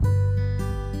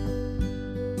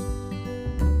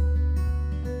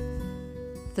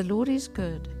The Lord is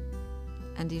good,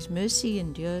 and His mercy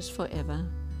endures forever.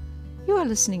 You are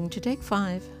listening to Take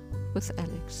 5 with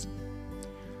Alex.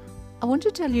 I want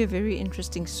to tell you a very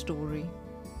interesting story.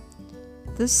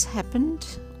 This happened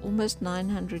almost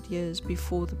 900 years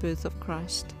before the birth of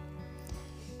Christ.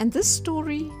 And this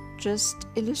story just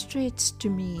illustrates to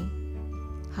me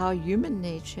how human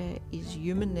nature is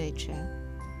human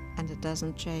nature, and it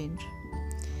doesn't change.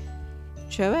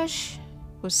 Joash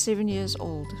was 7 years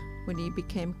old when he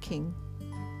became king,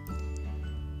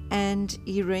 and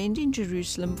he reigned in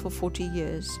Jerusalem for 40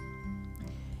 years.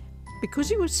 Because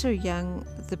he was so young,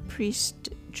 the priest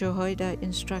Jehoiada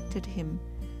instructed him,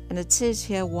 and it says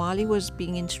here, while he was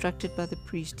being instructed by the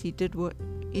priest, he did what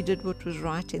was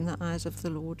right in the eyes of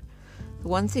the Lord. The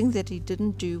one thing that he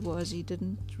didn't do was he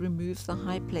didn't remove the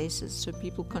high places, so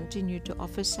people continued to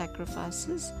offer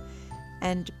sacrifices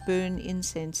and burn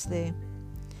incense there.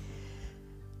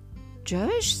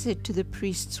 Joash said to the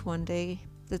priests one day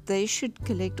that they should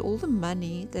collect all the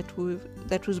money that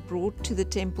was brought to the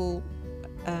temple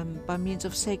by means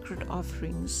of sacred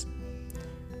offerings,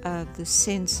 the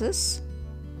census,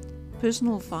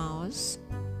 personal vows,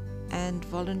 and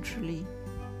voluntarily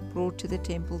brought to the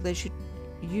temple. They should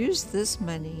use this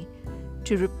money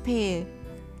to repair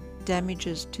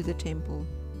damages to the temple.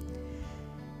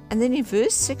 And then in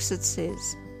verse 6 it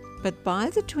says, "But by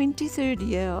the 23rd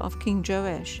year of King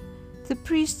Joash, the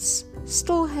priests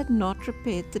still had not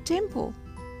repaired the temple."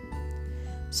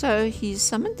 So he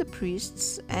summoned the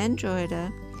priests and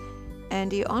Jehoiada, and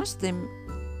he asked them,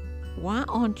 "Why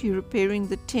aren't you repairing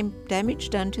the damage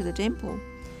done to the temple?"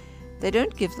 They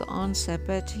don't give the answer,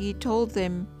 but he told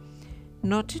them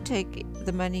not to take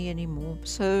the money anymore.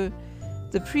 So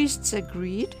the priests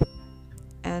agreed,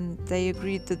 and they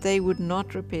agreed that they would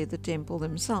not repair the temple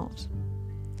themselves.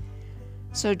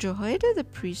 So Jehoiada the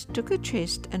priest took a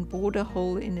chest and bored a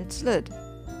hole in its lid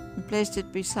and placed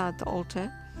it beside the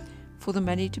altar for the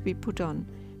money to be put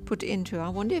into. I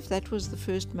wonder if that was the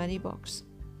first money box.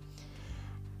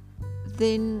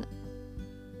 Then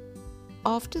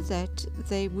after that,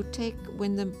 they would take,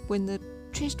 when the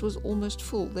chest was almost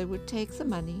full, they would take the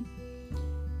money,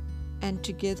 and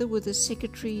together with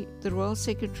the royal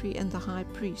secretary and the high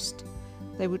priest,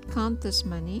 they would count this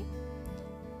money,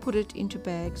 put it into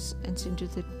bags, and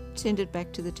send it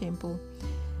back to the temple.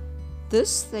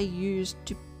 This they used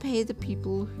to pay the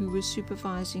people who were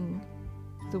supervising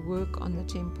the work on the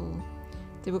temple.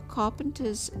 There were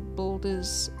carpenters,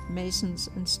 builders, masons,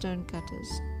 and stone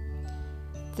cutters.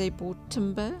 They bought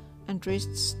timber and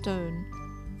dressed stone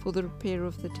for the repair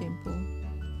of the temple.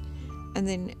 And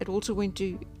then it also went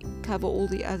to cover all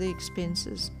the other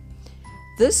expenses.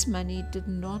 This money did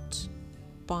not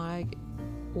buy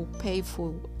or pay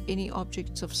for any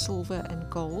objects of silver and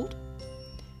gold,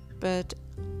 but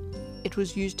it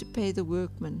was used to pay the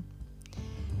workmen.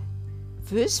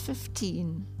 Verse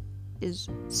 15 is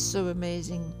so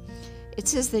amazing. It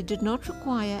says they did not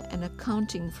require an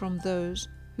accounting from those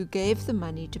who gave the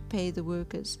money to pay the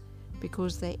workers,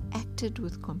 because they acted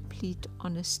with complete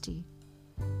honesty.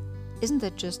 Isn't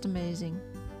that just amazing?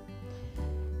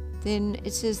 Then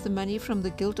it says the money from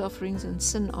the guilt offerings and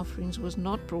sin offerings was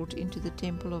not brought into the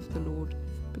temple of the Lord,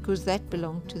 because that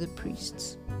belonged to the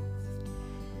priests.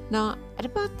 Now, at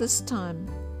about this time,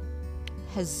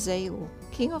 Hazael,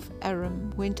 king of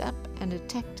Aram, went up and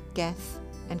attacked Gath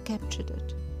and captured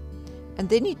it. And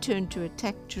then he turned to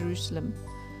attack Jerusalem.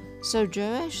 So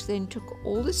Joash then took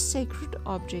all the sacred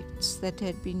objects that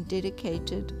had been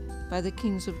dedicated by the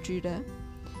kings of Judah,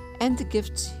 and the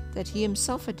gifts that he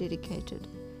himself had dedicated,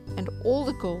 and all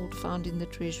the gold found in the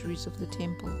treasuries of the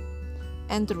temple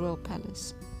and the royal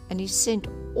palace. And he sent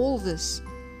all this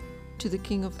to the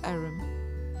king of Aram,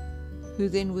 who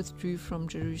then withdrew from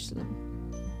Jerusalem.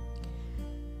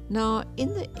 Now,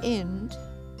 in the end,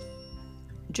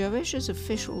 Joash's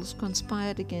officials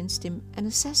conspired against him and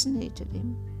assassinated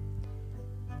him.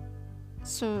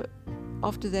 So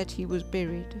after that, he was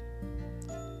buried.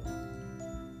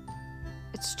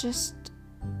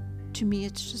 To me,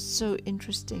 it's just so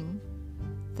interesting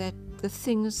that the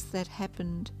things that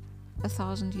happened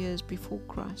 1,000 years before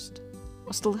Christ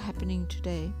are still happening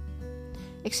today.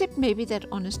 Except maybe that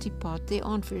honesty part. There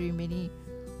aren't very many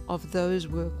of those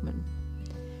workmen.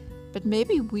 But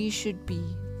maybe we should be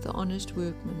the honest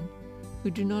workmen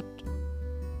who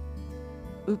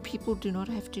people do not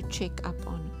have to check up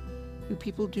on, who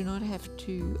people do not have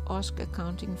to ask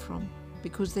accounting from,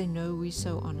 because they know we're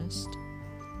so honest.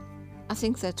 I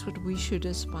think that's what we should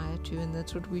aspire to, and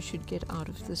that's what we should get out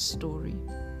of this story.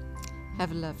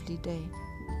 Have a lovely day.